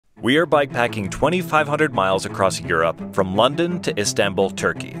We are bikepacking 2,500 miles across Europe from London to Istanbul,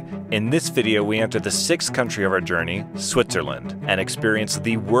 Turkey. In this video, we enter the sixth country of our journey, Switzerland, and experience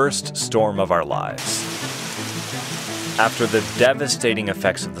the worst storm of our lives. After the devastating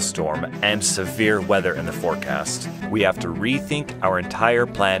effects of the storm and severe weather in the forecast, we have to rethink our entire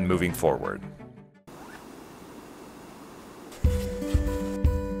plan moving forward.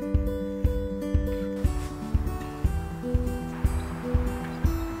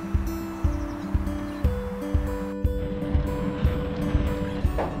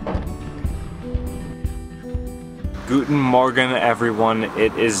 Guten Morgen, everyone.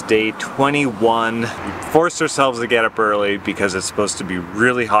 It is day 21. We forced ourselves to get up early because it's supposed to be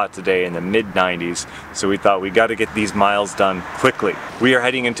really hot today in the mid-90s, so we thought we got to get these miles done quickly. We are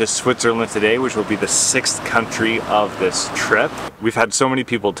heading into Switzerland today, which will be the sixth country of this trip. We've had so many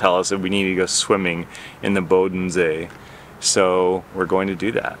people tell us that we need to go swimming in the Bodensee, so we're going to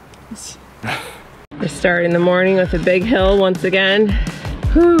do that. We start in the morning with a big hill once again.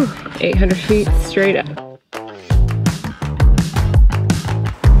 Whew, 800 feet straight up.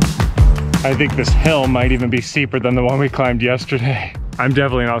 I think this hill might even be steeper than the one we climbed yesterday. I'm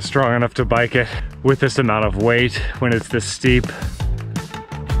definitely not strong enough to bike it with this amount of weight when it's this steep.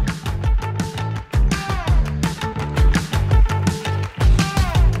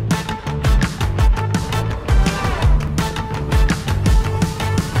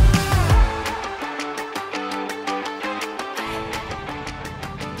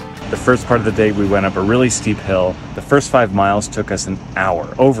 The first part of the day we went up a really steep hill. The first 5 miles took us an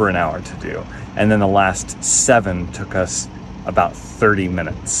hour, over an hour to do. And then the last 7 took us about 30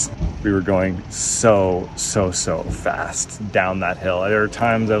 minutes. We were going so fast down that hill. There were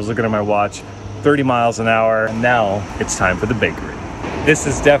times I was looking at my watch, 30 miles an hour, and now it's time for the bakery. This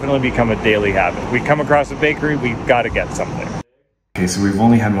has definitely become a daily habit. We come across a bakery, we've got to get something. Okay, so we've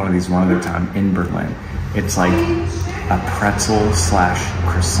only had one of these one other time in Berlin. It's like a pretzel slash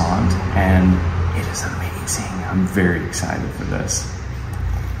croissant, and it is amazing. I'm very excited for this.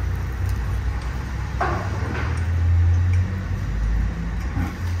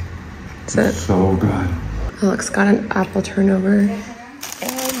 It's so good. Oh, it's got an apple turnover,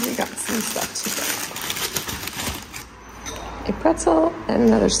 and we got some stuff to go. A pretzel and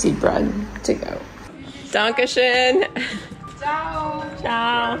another seed bread to go. Dankeschön. Ciao.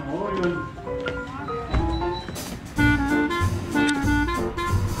 Ciao.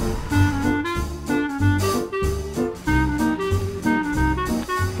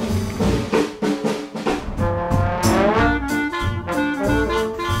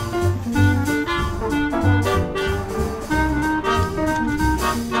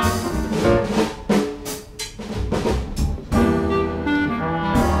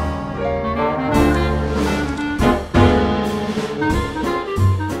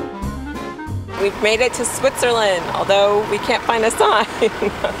 We've made it to Switzerland, although we can't find a sign.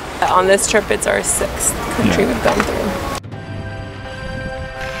 On this trip, it's our 6th country we've gone through.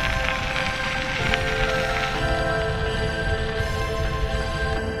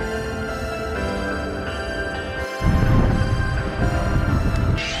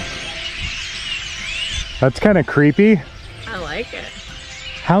 That's kind of creepy. I like it.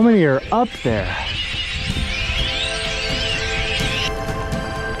 How many are up there?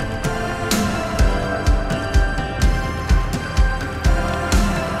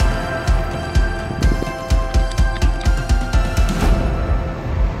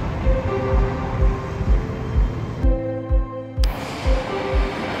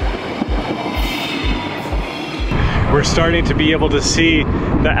 We're starting to be able to see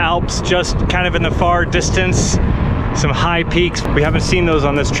the Alps just kind of in the far distance. Some high peaks. We haven't seen those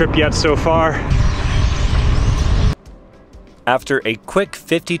on this trip yet so far. After a quick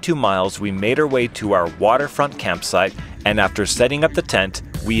 52 miles, we made our way to our waterfront campsite, and after setting up the tent,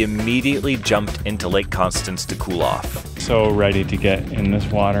 we immediately jumped into Lake Constance to cool off. So ready to get in this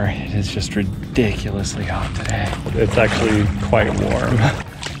water. It is just ridiculously hot today. It's actually quite warm.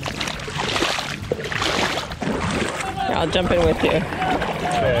 I'll jump in with you.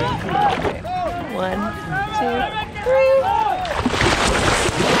 Okay. 1, 2, 3.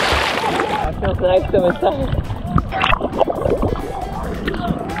 That feels nice to myself.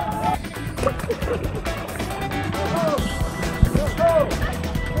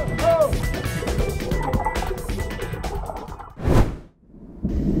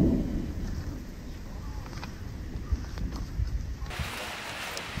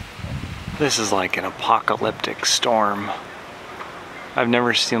 This is like an apocalyptic storm. I've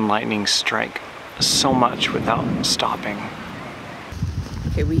never seen lightning strike so much without stopping.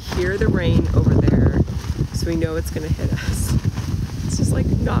 Okay, we hear the rain over there, so we know it's gonna hit us. It's just like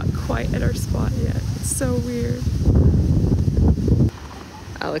not quite at our spot yet. It's so weird.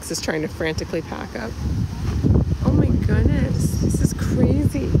 Alex is trying to frantically pack up. Oh my goodness, this is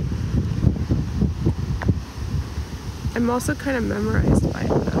crazy. I'm also kind of memorized by it,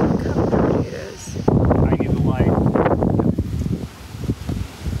 but look how pretty it is. I need a light.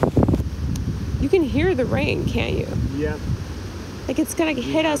 You can hear the rain, can't you? Yep. Like it's gonna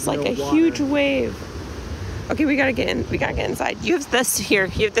hit us like a huge wave. Okay, we gotta get in. We gotta get inside. You have this here.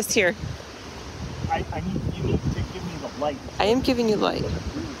 You have this here. You need to give me the light. I am giving you light.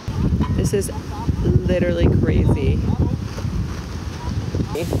 This is literally crazy.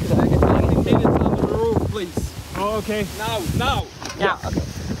 Minutes on the roof, please. Oh, okay. Now. Yeah. Okay.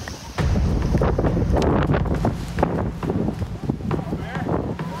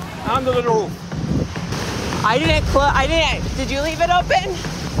 Under the roof. I didn't. Did you leave it open?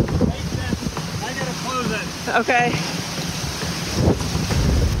 I gotta close it. Okay.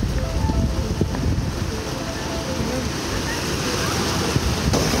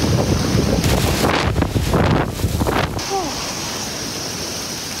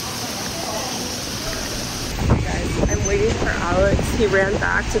 I'm waiting for Alex. He ran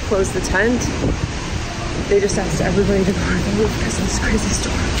back to close the tent. They just asked everybody to go on the roof because of this crazy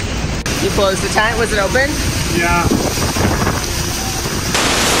storm. You closed the tent? Was it open? Yeah.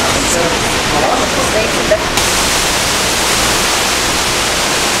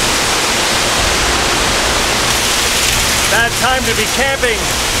 Bad time to be camping.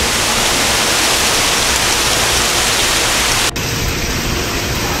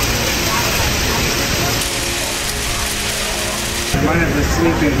 I might have to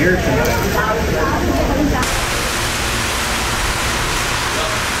sleep in here tonight.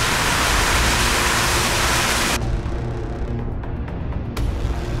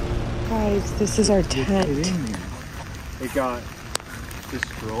 Guys, this is our tent. It got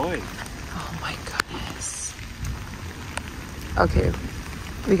destroyed. Oh my goodness. Okay,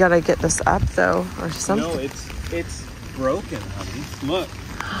 we gotta get this up though, or something. No, it's broken, honey. Look,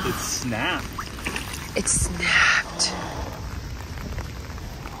 it's snapped. It snapped.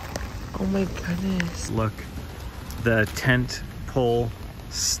 Oh my goodness. Look, the tent pole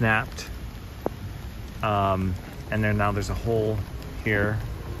snapped. And then now there's a hole here.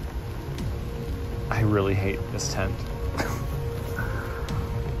 I really hate this tent.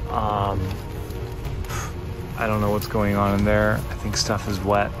 I don't know what's going on in there. I think stuff is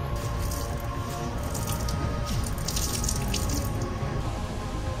wet.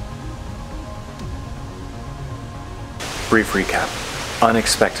 Brief recap.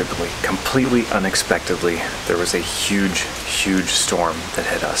 Unexpectedly, completely unexpectedly, there was a huge, huge storm that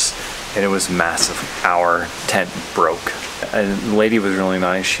hit us. And it was massive. Our tent broke. A lady was really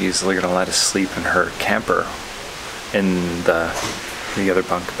nice. She's gonna let us sleep in her camper in the other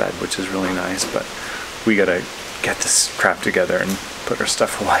bunk bed, which is really nice, but we gotta get this crap together and put our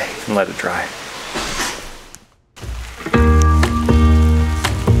stuff away and let it dry.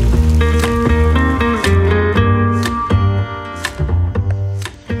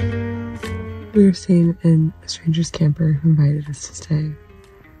 We were staying in a stranger's camper who invited us to stay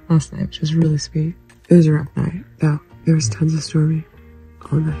last night, which was really sweet. It was a rough night, though. There was tons of stormy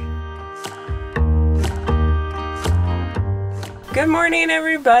all night. Good morning,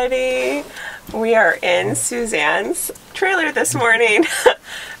 everybody. We are in Suzanne's trailer this morning.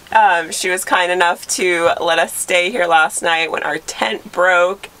 She was kind enough to let us stay here last night when our tent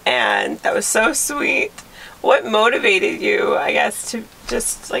broke, and that was so sweet. What motivated you, I guess, to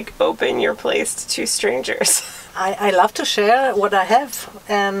just like open your place to two strangers? I love to share what I have,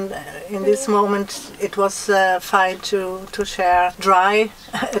 and in this moment it was fine to share a dry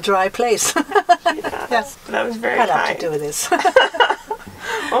place. Yeah, yes, that was very I kind. love to do this.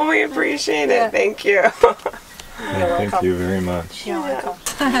 Oh, we appreciate it. Yeah. Thank you. Thank you very much. You're welcome.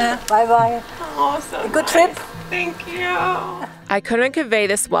 Bye bye. Awesome. Good trip. Thank you. I couldn't convey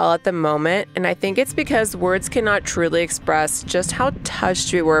this well at the moment, and I think it's because words cannot truly express just how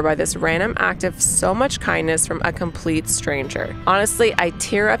touched we were by this random act of so much kindness from a complete stranger. Honestly, I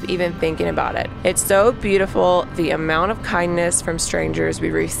tear up even thinking about it. It's so beautiful, the amount of kindness from strangers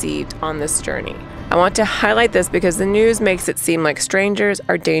we received on this journey. I want to highlight this because the news makes it seem like strangers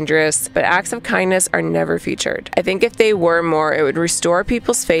are dangerous, but acts of kindness are never featured. I think if they were more, it would restore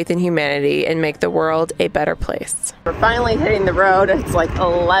people's faith in humanity and make the world a better place. We're finally hitting the road. It's like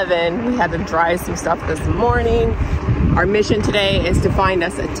 11. We had to dry some stuff this morning. Our mission today is to find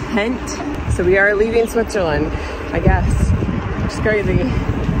us a tent. So we are leaving Switzerland, I guess. It's crazy,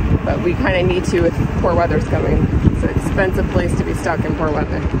 but we kind of need to if poor weather's coming. It's an expensive place to be stuck in poor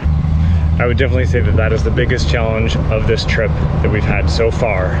weather. I would definitely say that that is the biggest challenge of this trip that we've had so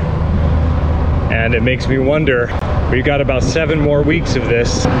far. And it makes me wonder, we've got about 7 more weeks of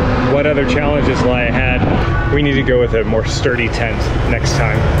this. What other challenges lie ahead? We need to go with a more sturdy tent next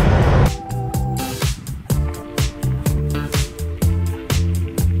time.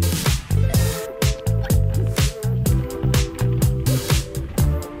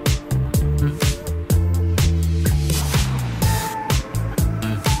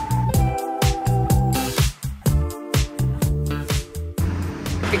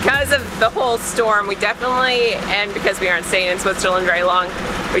 Because of the whole storm, we definitely, and because we aren't staying in Switzerland very long,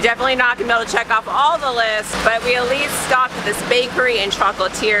 we're definitely not going to be able to check off all the lists, but we at least stopped at this bakery and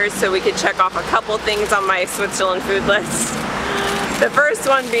chocolatiers so we could check off a couple things on my Switzerland food list. The first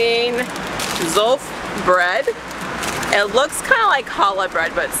one being Zoff bread. It looks kind of like challah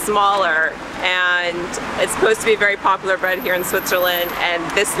bread, but smaller, and it's supposed to be a very popular bread here in Switzerland, and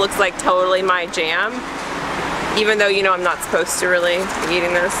this looks like totally my jam. Even though, you know, I'm not supposed to really be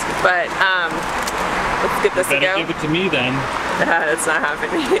eating this, but let's give this a go. Give it to me then. It's not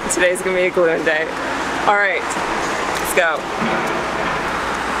happening. Today's gonna be a gluing day. All right, let's go.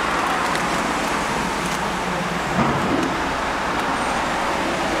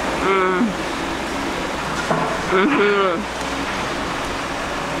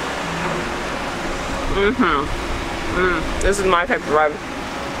 This is my type of bread.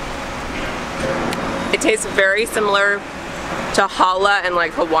 It tastes very similar to challah and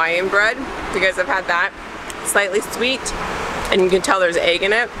like Hawaiian bread. You guys have had that. Slightly sweet, and you can tell there's egg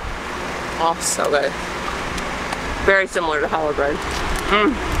in it. Oh, so good. Very similar to challah bread.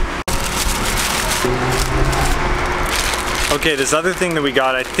 Okay, this other thing that we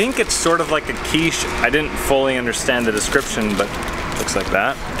got, I think it's sort of like a quiche. I didn't fully understand the description, but it looks like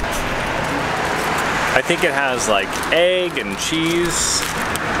that. I think it has like egg and cheese.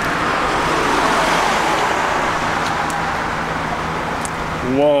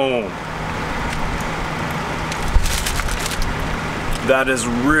 Whoa. That is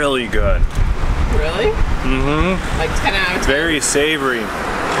really good. Really? Mm-hmm. Like 10 out of 10? Very savory.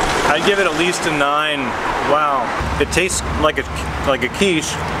 I'd give it at least a 9. Wow. It tastes like a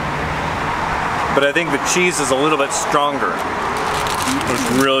quiche, but I think the cheese is a little bit stronger.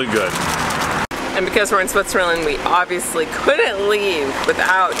 It's really good. And because we're in Switzerland, we obviously couldn't leave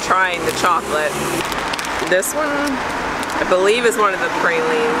without trying the chocolate. This one, I believe, is one of the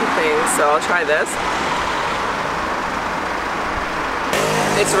praline things, so I'll try this.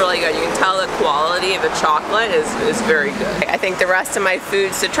 It's really good. You can tell the quality of the chocolate is very good. I think the rest of my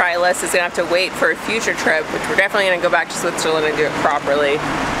foods to try list is gonna have to wait for a future trip, which we're definitely gonna go back to Switzerland and do it properly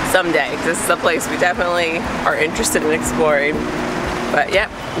someday. This is a place we definitely are interested in exploring. But yep,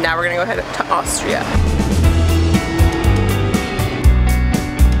 now we're gonna go ahead to Austria.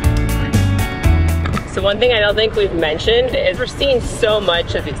 So one thing I don't think we've mentioned is we're seeing so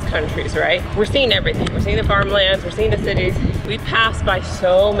much of these countries, right? We're seeing everything. We're seeing the farmlands, we're seeing the cities. We passed by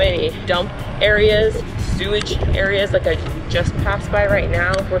so many dump areas, sewage areas, like I just passed by right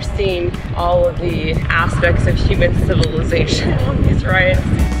now. We're seeing all of the aspects of human civilization on these rides.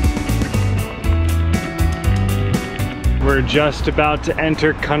 We're just about to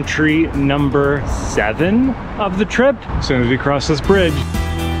enter country number 7 of the trip, as soon as we cross this bridge.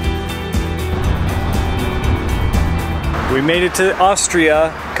 We made it to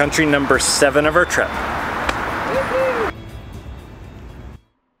Austria, country number 7 of our trip.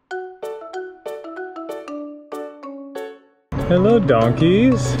 Hello,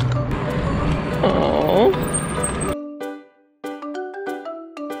 donkeys. Aww.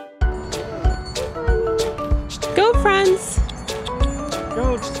 Go, friends.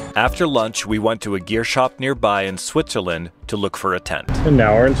 Go. After lunch, we went to a gear shop nearby in Switzerland to look for a tent. And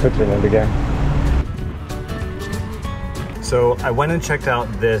now we're in Switzerland again. So I went and checked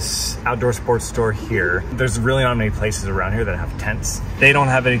out this outdoor sports store here. There's really not many places around here that have tents. They don't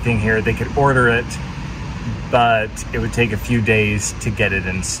have anything here. They could order it, but it would take a few days to get it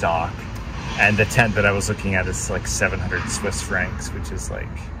in stock. And the tent that I was looking at is like 700 Swiss francs, which is like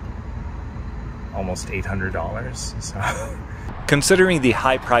almost $800. So. Considering the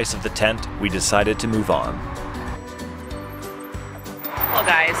high price of the tent, we decided to move on. Well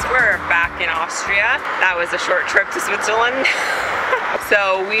guys, we're back in Austria. That was a short trip to Switzerland.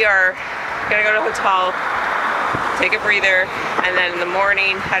 So we are gonna go to a hotel, take a breather, and then in the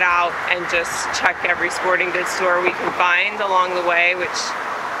morning head out and just check every sporting goods store we can find along the way, which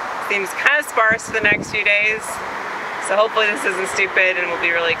seems kind of sparse for the next few days. So hopefully this isn't stupid and will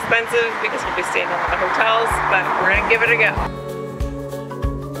be really expensive because we'll be staying in a lot of hotels, but we're gonna give it a go.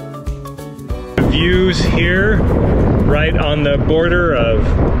 The views here right on the border of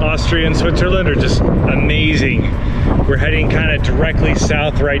Austria and Switzerland are just amazing. We're heading kind of directly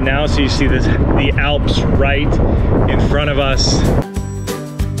south right now, so you see the Alps right in front of us.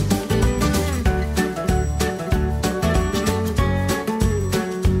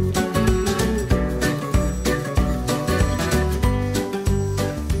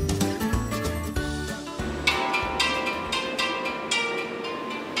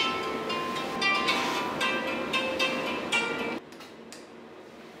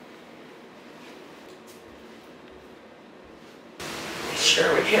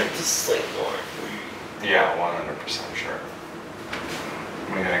 Sure, we can't just sleep more. Yeah, 100% sure.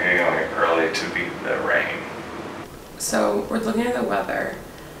 We're gonna get going early to beat the rain. So we're looking at the weather,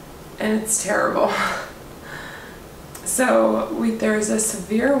 and it's terrible. So there's a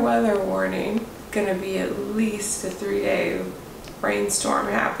severe weather warning. Gonna be at least a 3-day rainstorm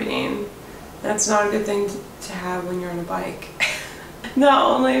happening. That's not a good thing to have when you're on a bike. Not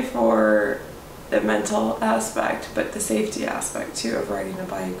only for the mental aspect, but the safety aspect too of riding a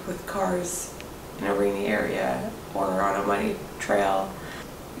bike with cars in a rainy area or on a muddy trail.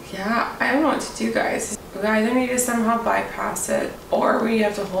 Yeah, I don't know what to do, guys. We either need to somehow bypass it, or we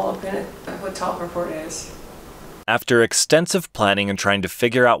have to hole up in a hotel for 4 days. After extensive planning and trying to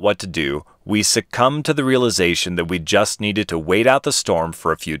figure out what to do, we succumbed to the realization that we just needed to wait out the storm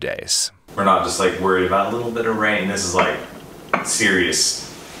for a few days. We're not just like worried about a little bit of rain. This is like serious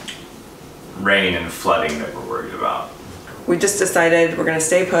rain and flooding that we're worried about. We just decided we're gonna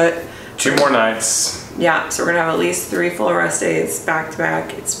stay put. 2 more nights. Yeah, so we're gonna have at least 3 full rest days back to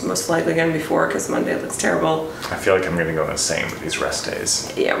back. It's most likely gonna be 4 because Monday looks terrible. I feel like I'm gonna go insane with these rest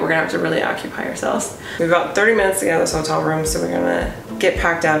days. Yeah, we're gonna have to really occupy ourselves. We've got 30 minutes to get out of this hotel room, so we're gonna get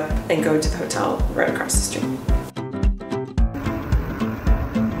packed up and go to the hotel right across the street.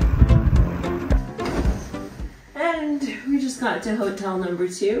 And we just got to hotel number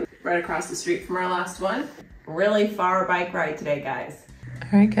 2, right across the street from our last one. Really far bike ride today, guys.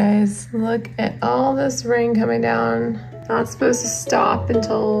 All right, guys, look at all this rain coming down. Not supposed to stop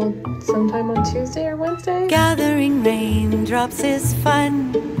until sometime on Tuesday or Wednesday. Gathering raindrops is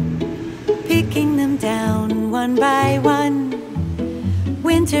fun, picking them down one by one.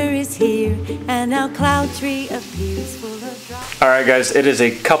 Winter is here and our cloud tree appears full of drops. All right, guys, it is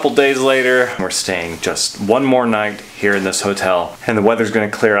a couple days later. We're staying just one more night here in this hotel, and the weather's gonna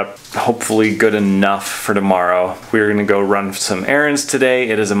clear up, hopefully good enough for tomorrow. We're gonna go run some errands today.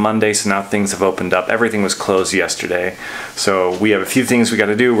 It is a Monday, so now things have opened up. Everything was closed yesterday, so we have a few things we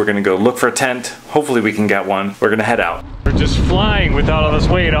gotta do. We're gonna go look for a tent. Hopefully we can get one. We're gonna head out. We're just flying without all this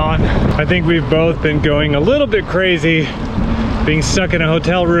weight on. I think we've both been going a little bit crazy, being stuck in a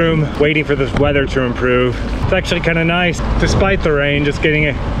hotel room, waiting for this weather to improve. It's actually kind of nice, despite the rain, just getting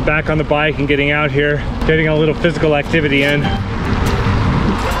it back on the bike and getting out here, getting a little physical activity in.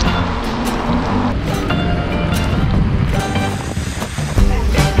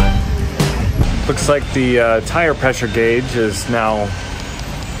 Looks like the tire pressure gauge is now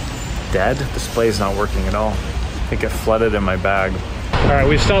dead. The display is not working at all. I think it flooded in my bag. All right,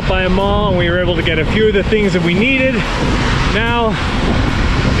 we stopped by a mall and we were able to get a few of the things that we needed. Now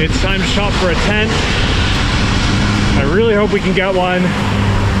it's time to shop for a tent. I really hope we can get one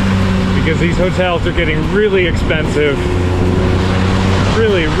because these hotels are getting really expensive.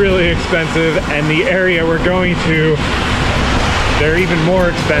 Really, really expensive, and the area we're going to, they're even more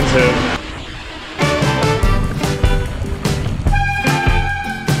expensive.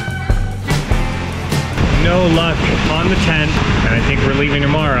 No luck on the tent, and I think we're leaving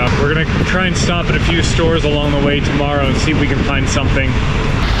tomorrow. We're gonna try and stop at a few stores along the way tomorrow and see if we can find something.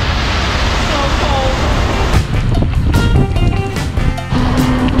 So cold.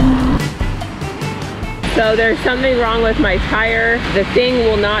 So there's something wrong with my tire. The thing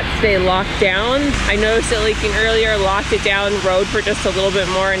will not stay locked down. I noticed it leaking earlier, locked it down, rode for just a little bit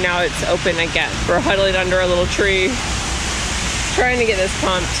more, and now it's open again. We're huddling under a little tree, trying to get this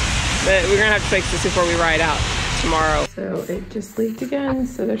pumped. But we're gonna have to fix this before we ride out tomorrow. So it just leaked again,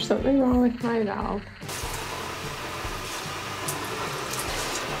 so there's something wrong with my valve.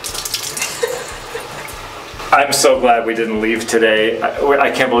 I'm so glad we didn't leave today.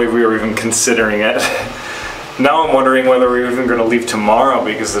 I can't believe we were even considering it. Now I'm wondering whether we're even gonna leave tomorrow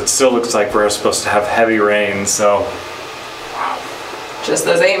because it still looks like we're supposed to have heavy rain, so. Wow. Just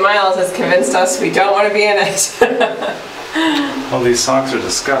those 8 miles has convinced us we don't want to be in it. Well, these socks are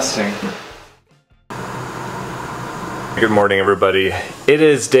disgusting. Good morning, everybody. It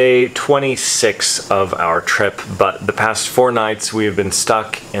is day 26 of our trip, but the past 4 nights we have been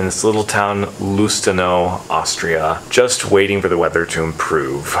stuck in this little town, Lustenau, Austria, just waiting for the weather to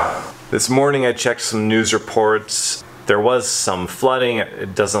improve. This morning I checked some news reports. There was some flooding.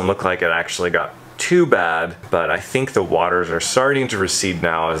 It doesn't look like it actually got too bad, but I think the waters are starting to recede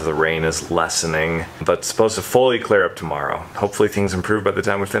now as the rain is lessening, but it's supposed to fully clear up tomorrow. Hopefully things improve by the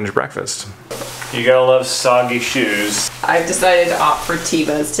time we finish breakfast. You gotta love soggy shoes. I've decided to opt for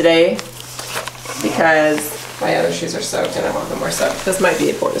Tevas today because my other shoes are soaked and I want them more soaked. This might be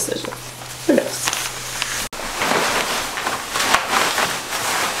a poor decision. Who knows?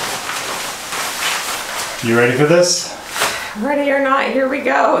 You ready for this? Ready or not, here we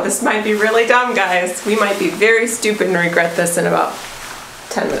go. This might be really dumb, guys. We might be very stupid and regret this in about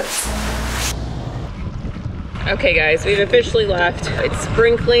 10 minutes. Okay guys, we've officially left. It's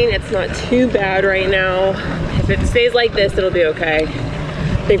sprinkling, it's not too bad right now. If it stays like this, it'll be okay.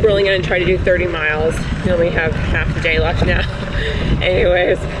 I think we're only gonna try to do 30 miles. We only have half the day left now.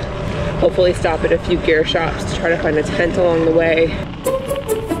 Anyways, hopefully stop at a few gear shops to try to find a tent along the way.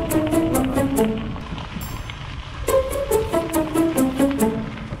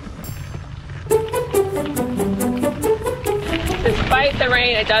 Despite the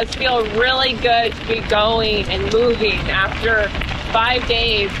rain, it does feel really good to be going and moving after 5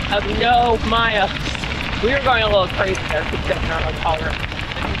 days of no miles. We were going a little crazy there, considering our hotel room.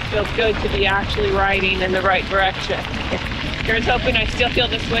 It feels good to be actually riding in the right direction. Here's hoping I still feel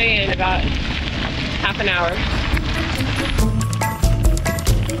this way in about half an hour.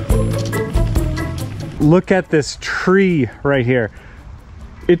 Look at this tree right here.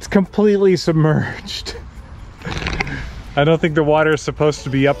 It's completely submerged. I don't think the water is supposed to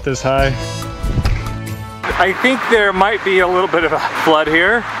be up this high. I think there might be a little bit of a flood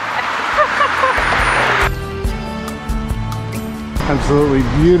here. Absolutely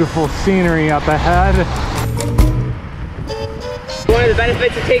beautiful scenery up ahead. One of the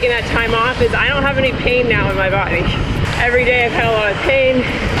benefits of taking that time off is I don't have any pain now in my body. Every day I've had a lot of pain,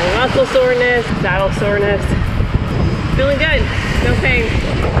 muscle soreness, saddle soreness. Feeling good, no pain.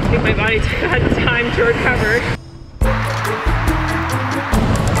 I think my body's had time to recover.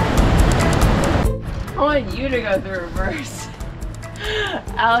 I want you to go through reverse.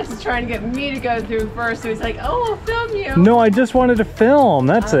 Alex is trying to get me to go through first, so he's like, oh, I'll film you. No, I just wanted to film,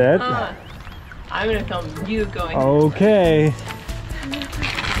 that's it. I'm gonna film you going Okay.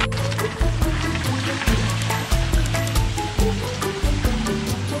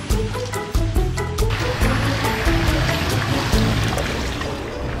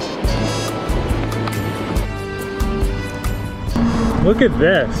 Look at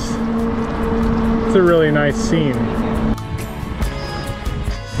this. It's a really nice scene.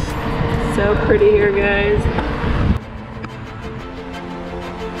 So pretty here, guys.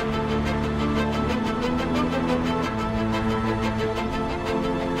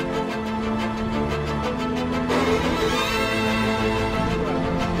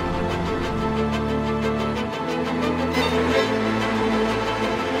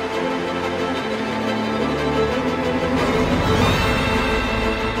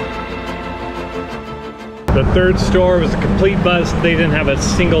 The third store was a complete bust. They didn't have a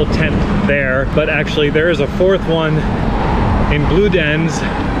single tent there, but actually there is a fourth one in Blue Dens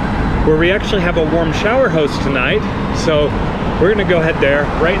where we actually have a warm shower host tonight. So we're gonna go head there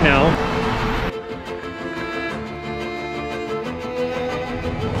right now.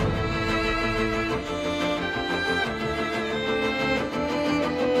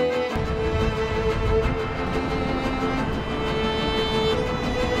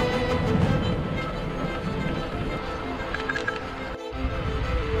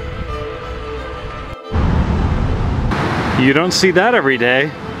 You don't see that every day.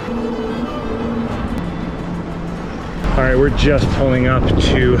 All right, we're just pulling up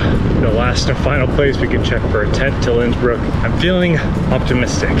to the last and final place we can check for a tent till Innsbruck. I'm feeling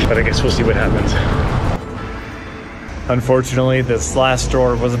optimistic, but I guess we'll see what happens. Unfortunately, this last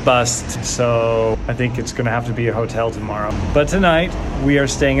store was a bust, so I think it's gonna have to be a hotel tomorrow. But tonight, we are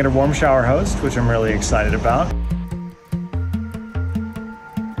staying at a warm shower host, which I'm really excited about.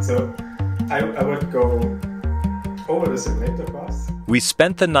 So I would go over the Signator Pass. We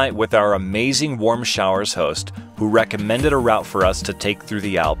spent the night with our amazing Warm Showers host, who recommended a route for us to take through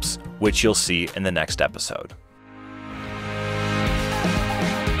the Alps, which you'll see in the next episode.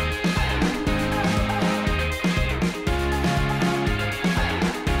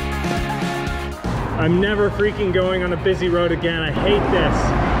 I'm never freaking going on a busy road again. I hate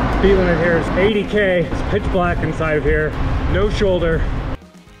this. Speed limit here is 80K. It's pitch black inside of here. No shoulder.